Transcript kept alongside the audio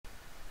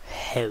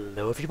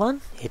Hello everyone,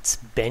 it's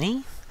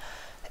Benny,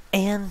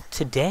 and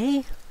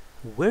today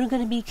we're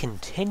going to be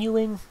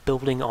continuing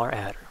building our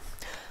adder.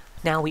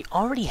 Now we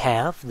already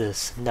have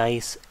this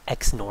nice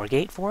XNOR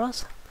gate for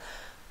us,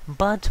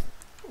 but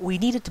we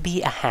need it to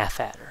be a half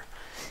adder.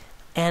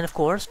 And of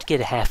course, to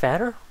get a half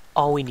adder,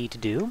 all we need to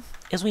do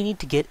is we need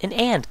to get an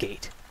AND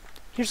gate.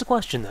 Here's the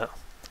question though.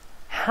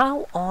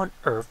 How on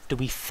earth do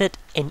we fit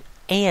an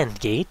AND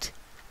gate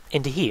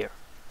into here?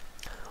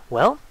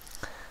 Well,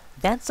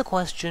 that's the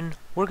question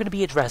we're going to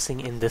be addressing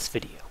in this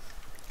video.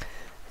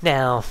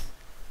 Now,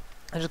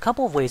 there's a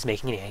couple of ways of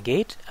making an AND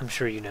gate, I'm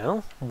sure you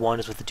know. One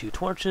is with the two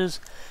torches,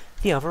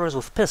 the other is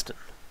with piston.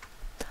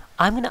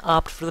 I'm going to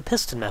opt for the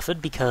piston method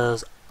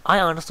because I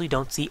honestly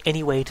don't see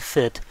any way to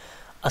fit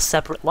a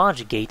separate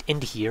logic gate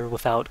into here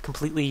without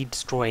completely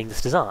destroying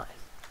this design.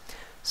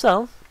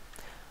 So,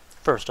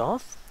 first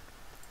off,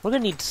 we're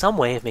going to need some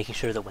way of making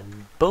sure that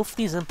when both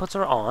these inputs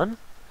are on,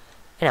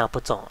 and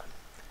output's on.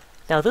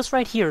 Now this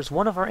right here is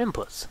one of our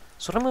inputs.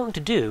 So what I'm going to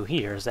do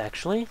here is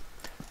actually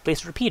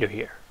place a repeater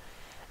here.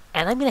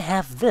 And I'm going to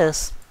have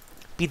this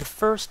be the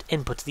first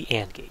input to the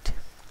AND gate.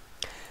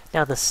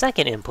 Now the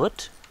second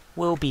input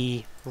will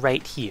be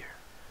right here.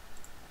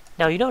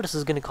 Now you notice this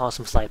is going to cause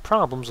some slight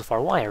problems with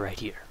our wire right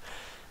here.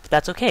 But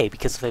that's okay,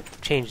 because if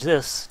I change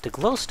this to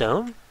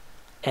glowstone,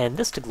 and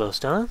this to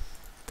glowstone,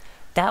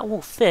 that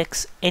will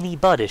fix any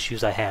bud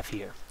issues I have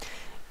here.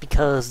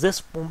 Because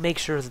this will make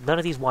sure that none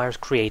of these wires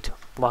create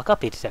block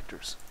update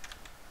detectors.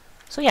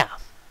 So yeah.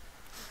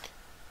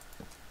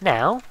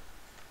 Now,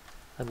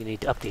 I'm going to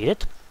need to update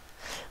it.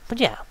 But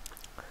yeah.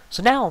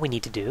 So now all we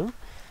need to do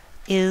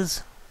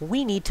is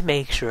we need to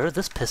make sure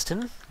this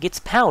piston gets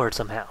powered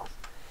somehow.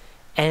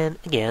 And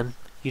again,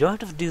 you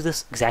don't have to do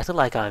this exactly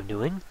like I'm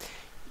doing.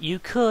 You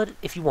could,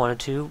 if you wanted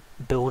to,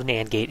 build an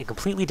AND gate in a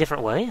completely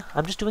different way.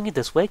 I'm just doing it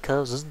this way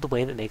because this is the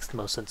way that makes the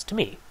most sense to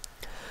me.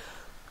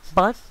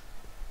 But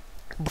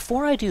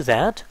before I do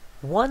that,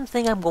 one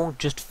thing I'm going to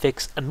just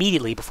fix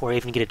immediately before I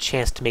even get a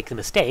chance to make the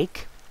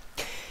mistake.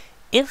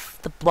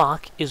 If the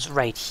block is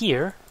right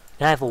here,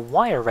 and I have a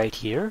wire right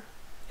here,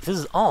 if this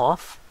is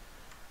off,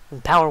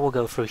 then power will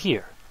go through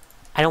here.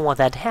 I don't want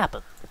that to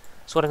happen.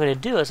 So what I'm going to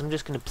do is I'm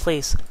just going to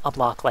place a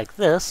block like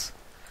this,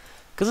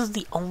 because this is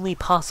the only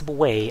possible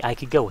way I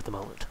could go at the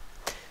moment.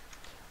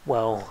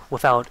 Well,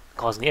 without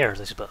causing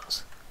errors, I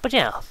suppose. But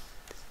yeah.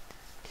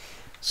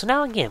 So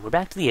now again, we're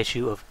back to the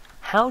issue of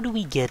how do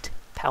we get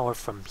power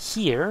from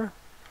here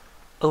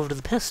over to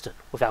the piston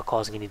without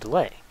causing any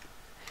delay?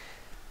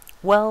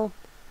 Well,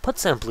 put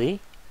simply,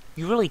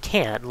 you really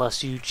can't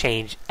unless you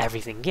change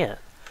everything again.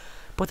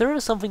 But there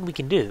is something we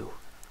can do.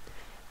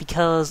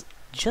 Because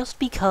just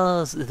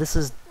because this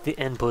is the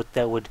input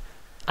that would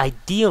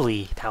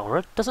ideally power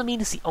it, doesn't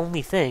mean it's the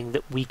only thing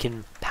that we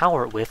can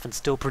power it with and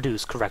still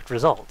produce correct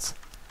results.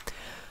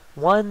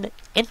 One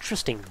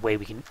interesting way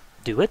we can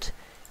do it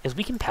is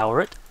we can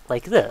power it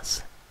like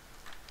this.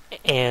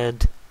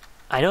 And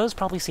I know this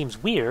probably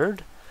seems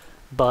weird,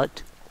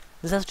 but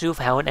this has to do with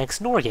how an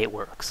XNOR gate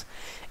works.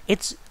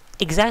 It's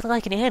exactly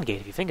like an AND gate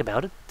if you think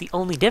about it. The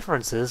only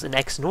difference is an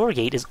XNOR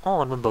gate is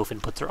on when both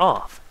inputs are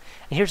off.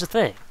 And here's the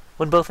thing.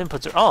 When both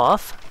inputs are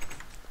off,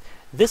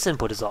 this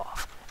input is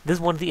off. This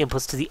is one of the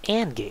inputs to the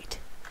AND gate.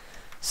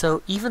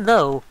 So even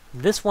though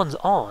this one's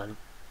on,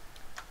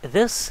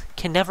 this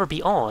can never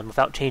be on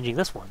without changing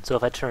this one. So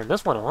if I turn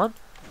this one on,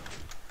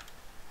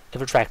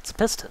 it retracts the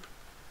piston.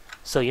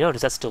 So you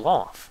notice that's still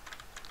off.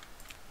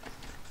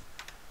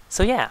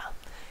 So yeah,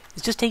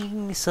 it's just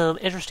taking some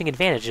interesting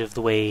advantage of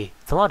the way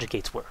the logic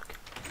gates work.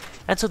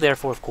 And so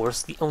therefore, of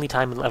course, the only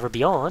time it'll ever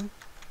be on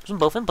is when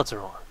both inputs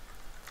are on.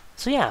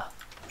 So yeah,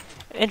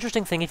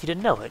 interesting thing if you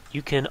didn't know it.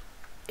 You can,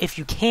 if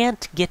you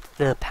can't get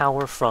the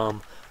power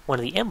from one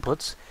of the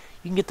inputs,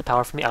 you can get the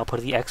power from the output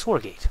of the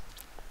XOR gate.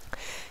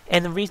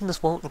 And the reason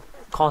this won't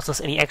cause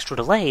us any extra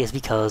delay is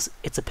because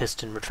it's a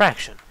piston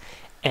retraction.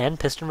 And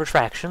piston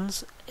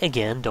retractions,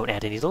 again, don't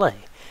add any delay.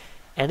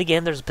 And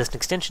again, there's a piston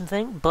extension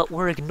thing, but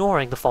we're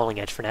ignoring the falling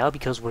edge for now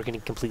because we're going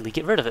to completely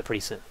get rid of it pretty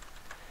soon.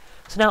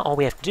 So now all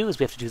we have to do is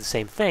we have to do the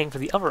same thing for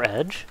the other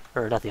edge,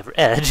 or not the other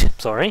edge,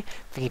 sorry,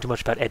 thinking too much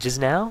about edges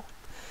now.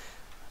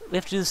 We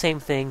have to do the same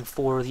thing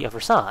for the other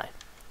side.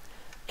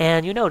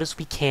 And you notice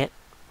we can't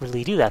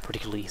really do that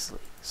particularly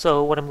easily.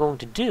 So what I'm going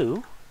to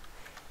do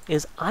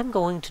is I'm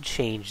going to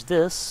change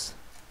this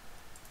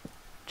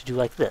to do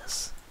like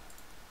this.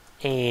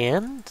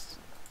 And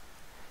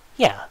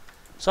yeah,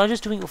 so I'm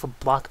just doing it with a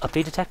block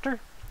update detector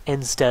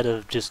instead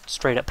of just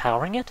straight up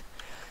powering it.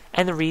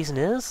 And the reason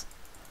is,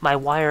 my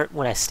wire,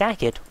 when I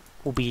stack it,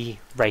 will be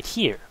right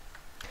here.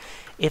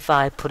 If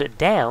I put it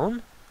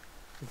down,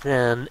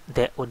 then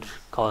that would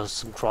cause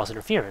some cross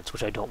interference,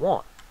 which I don't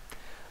want.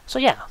 So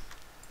yeah.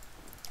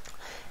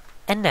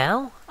 And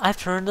now I've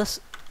turned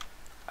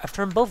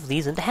both of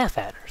these into half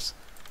adders.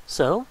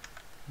 So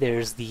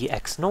there's the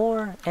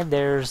XNOR and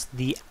there's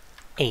the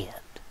AND.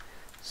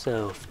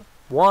 So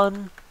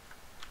 1,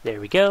 there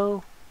we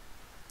go.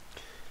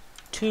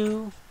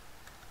 2,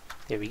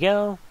 there we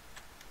go.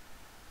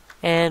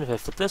 And if I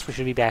flip this, we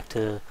should be back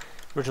to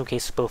original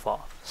case both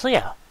off. So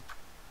yeah,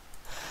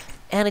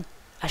 And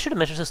I should have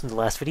mentioned this in the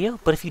last video,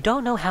 but if you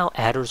don't know how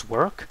adders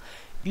work,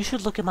 you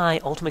should look at my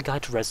Ultimate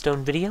Guide to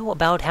Redstone video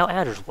about how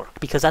adders work,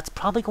 because that's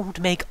probably going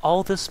to make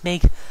all this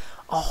make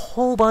a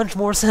whole bunch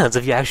more sense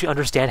if you actually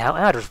understand how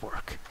adders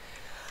work.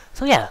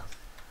 So yeah,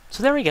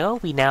 so there we go.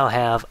 We now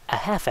have a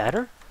half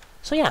adder.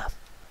 So yeah.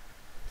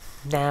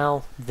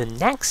 Now, the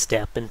next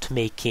step into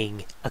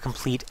making a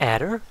complete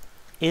adder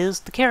is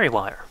the carry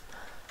wire.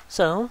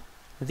 So,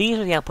 these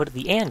are the output of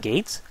the AND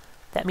gates.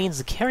 That means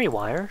the carry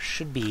wire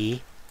should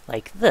be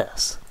like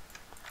this.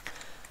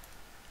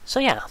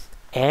 So yeah,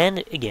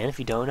 and again, if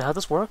you don't know how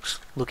this works,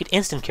 look at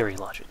instant carry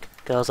logic,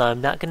 because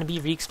I'm not going to be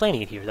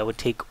re-explaining it here. That would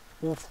take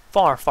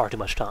far, far too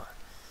much time.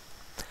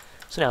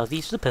 So now,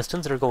 these are the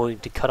pistons that are going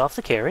to cut off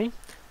the carry,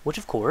 which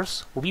of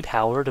course will be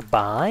powered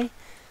by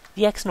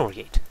the XNOR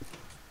gate.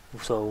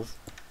 So,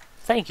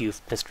 thank you,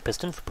 Mr.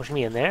 Piston, for pushing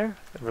me in there.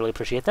 I really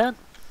appreciate that.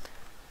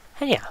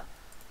 And yeah.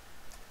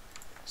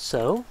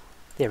 So,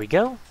 there we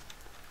go.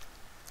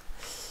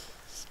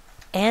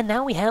 And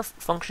now we have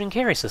functioning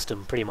carry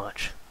system, pretty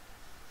much.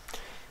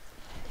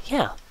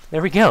 Yeah,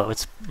 there we go.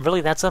 It's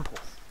really that simple.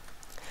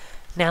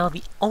 Now,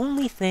 the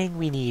only thing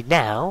we need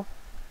now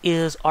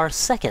is our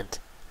second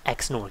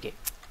XNOR gate,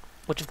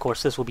 which of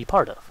course this will be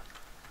part of.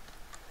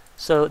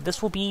 So,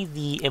 this will be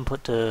the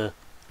input to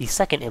the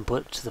second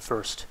input to the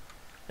first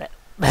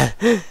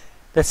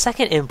the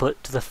second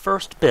input to the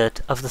first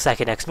bit of the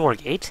second XNOR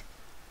gate.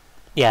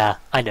 Yeah,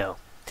 I know.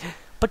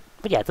 But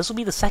yeah, this will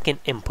be the second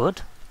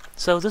input.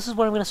 So this is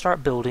where I'm going to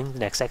start building the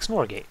next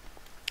XNOR gate.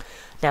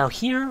 Now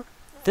here,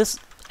 this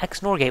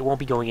XNOR gate won't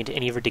be going into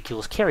any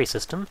ridiculous carry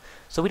system,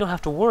 so we don't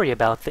have to worry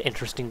about the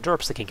interesting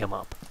derps that can come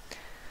up.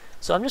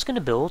 So I'm just going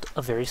to build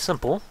a very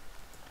simple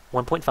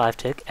 1.5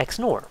 tick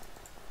XNOR.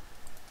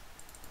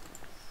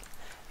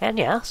 And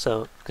yeah,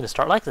 so I'm going to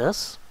start like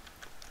this.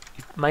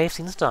 You might have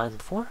seen this done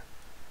before.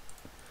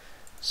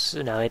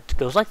 So now it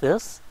goes like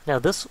this. Now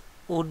this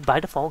would by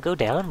default go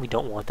down. We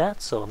don't want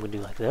that, so I'm going to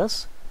do like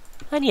this.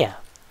 And yeah,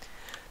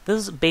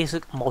 this is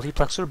basic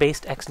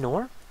multiplexer-based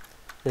XNOR.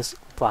 This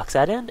blocks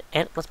that in,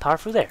 and let's power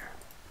through there.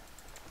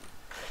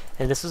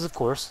 And this is, of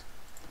course,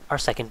 our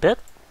second bit.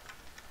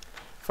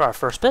 For our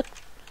first bit,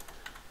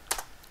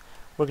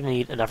 we're going to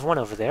need another one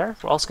over there.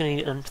 We're also going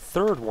to need a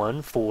third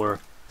one for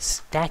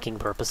stacking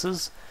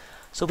purposes.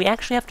 So we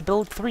actually have to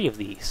build 3 of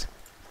these.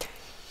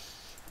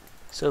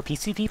 So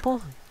PC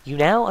people, you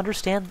now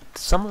understand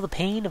some of the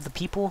pain of the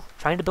people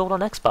trying to build on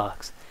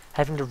Xbox,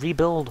 having to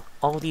rebuild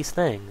all of these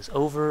things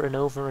over and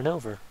over and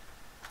over.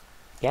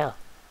 Yeah,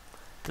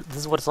 this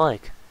is what it's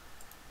like.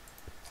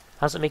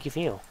 How does it make you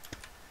feel?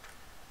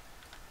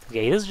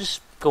 Okay, this is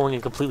just going in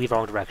a completely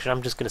wrong direction.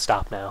 I'm just going to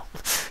stop now.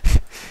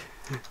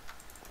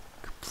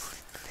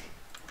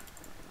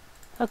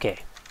 Okay,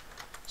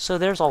 so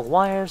there's all the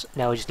wires.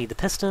 Now we just need the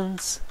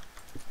pistons.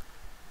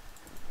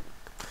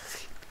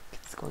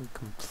 It's going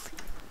completely.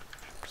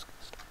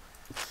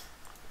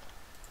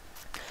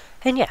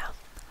 And yeah,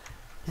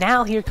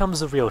 now here comes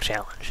the real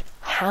challenge.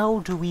 How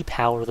do we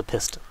power the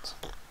pistons?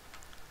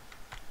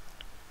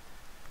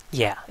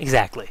 Yeah,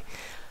 exactly.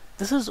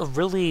 This is a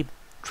really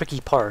tricky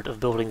part of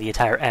building the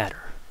entire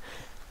adder.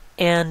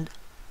 And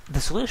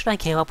the solution I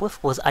came up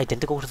with was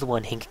identical to the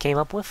one Hink came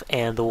up with,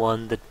 and the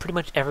one that pretty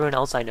much everyone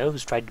else I know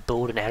who's tried to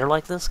build an adder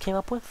like this came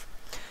up with.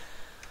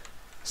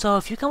 So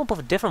if you come up with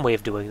a different way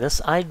of doing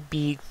this, I'd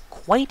be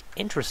quite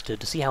interested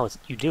to see how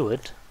you do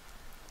it.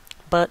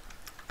 But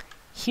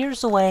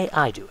here's the way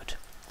I do it.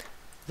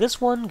 This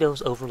one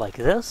goes over like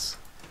this,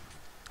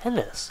 and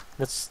this.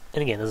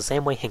 And again, it's the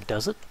same way Hink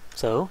does it,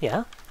 so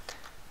yeah.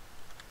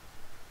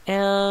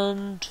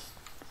 And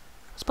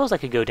I suppose I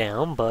could go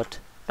down, but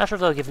not sure if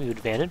that'll give you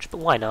advantage, but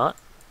why not?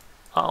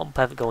 I'll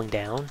have it going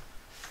down.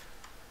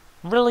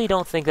 Really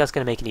don't think that's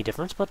going to make any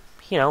difference, but,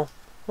 you know,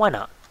 why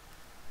not?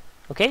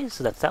 Okay,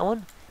 so that's that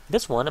one.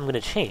 This one I'm going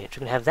to change.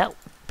 I'm going to have that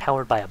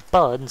powered by a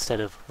bud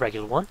instead of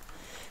regular one.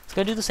 It's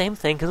going to do the same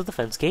thing because of the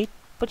fence gate,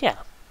 but yeah.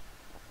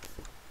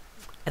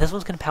 And this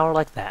one's going to power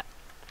like that.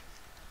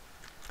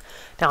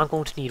 Now I'm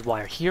going to need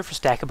wire here for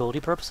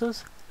stackability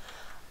purposes.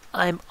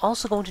 I'm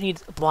also going to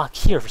need a block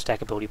here for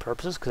stackability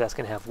purposes, because that's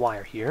going to have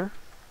wire here.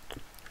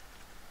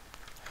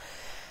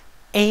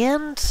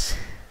 And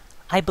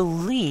I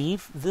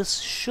believe this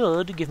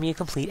should give me a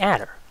complete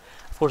adder.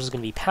 Of course, it's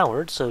going to be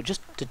powered, so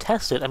just to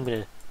test it, I'm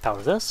going to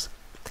power this.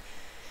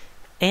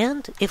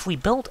 And if we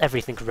built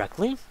everything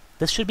correctly,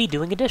 this should be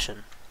doing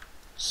addition.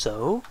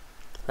 So,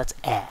 let's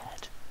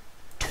add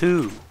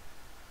 2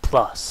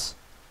 plus.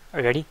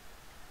 Are you ready?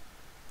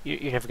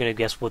 You're never going to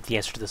guess what the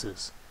answer to this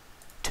is.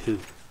 2.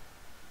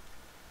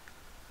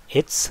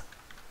 It's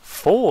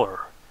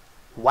 4.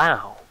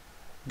 Wow.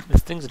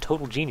 This thing's a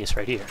total genius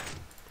right here.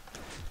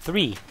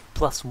 3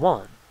 plus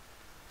 1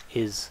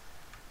 is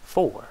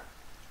 4.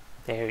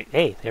 There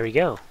we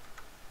go.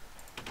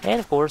 And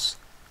of course,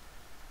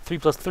 3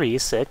 plus 3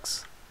 is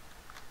 6.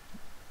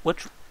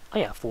 Which, oh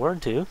yeah, 4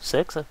 and 2,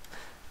 6.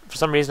 For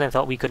some reason I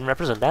thought we couldn't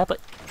represent that, but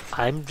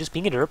I'm just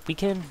being a derp. We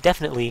can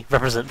definitely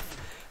represent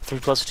 3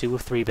 plus 2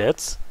 with 3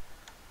 bits.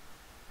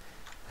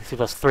 3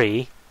 plus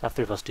 3 Not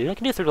 3 plus 2. I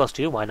can do 3 plus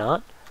 2, why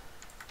not?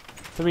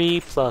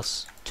 3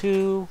 plus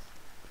 2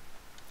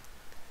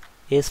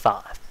 is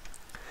 5.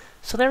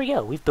 So there we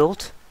go, we've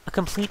built a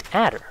complete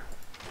adder.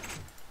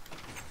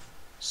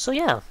 So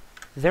yeah,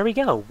 there we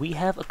go, we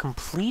have a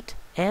complete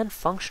and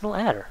functional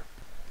adder.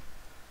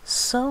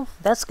 So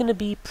that's going to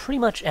be pretty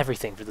much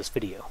everything for this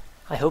video.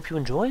 I hope you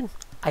enjoyed,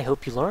 I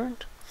hope you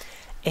learned,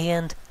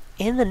 and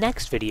in the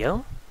next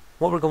video,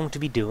 what we're going to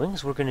be doing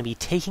is we're going to be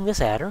taking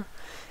this adder,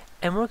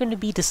 and we're going to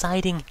be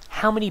deciding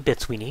how many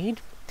bits we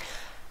need,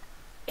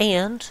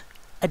 and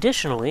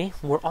additionally,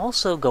 we're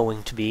also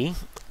going to be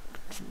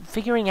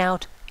figuring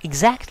out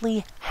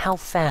exactly how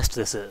fast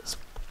this is.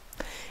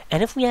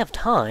 And if we have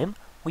time,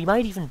 we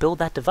might even build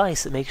that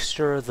device that makes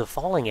sure the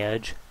falling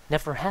edge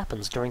never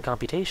happens during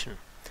computation.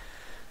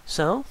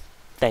 So,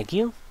 thank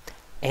you,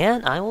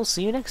 and I will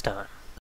see you next time.